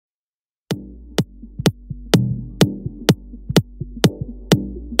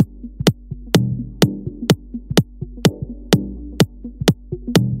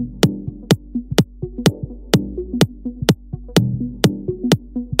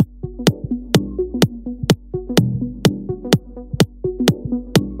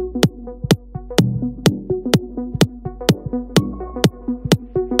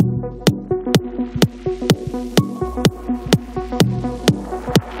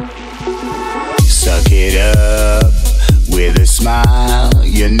it up with a smile.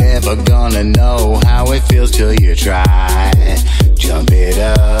 You're never gonna know how it feels till you try. Jump it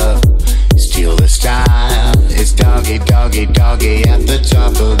up, steal the style. It's doggy, doggy, doggy at the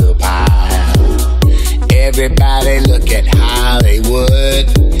top of the pile. Everybody look at Hollywood,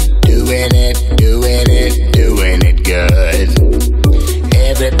 doing it, doing it, doing it good.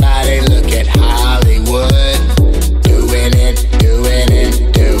 Everybody look at Hollywood, doing it, doing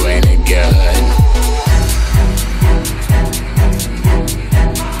it, doing it good.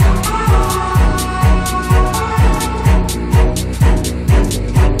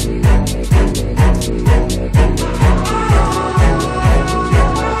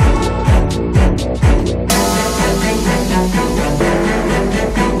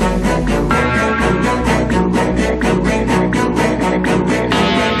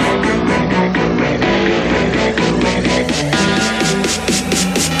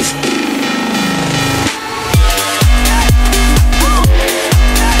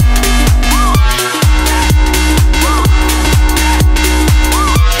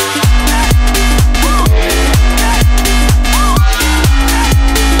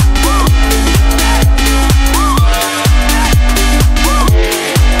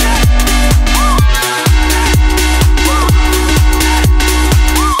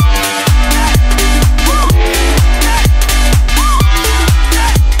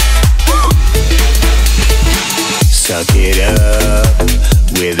 Suck it up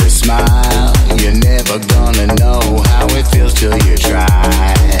with a smile. You're never gonna know how it feels till you try.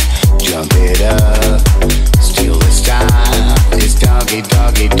 Jump it up, steal the style. It's doggy,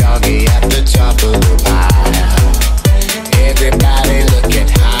 doggy, doggy at the top of the pile. Everybody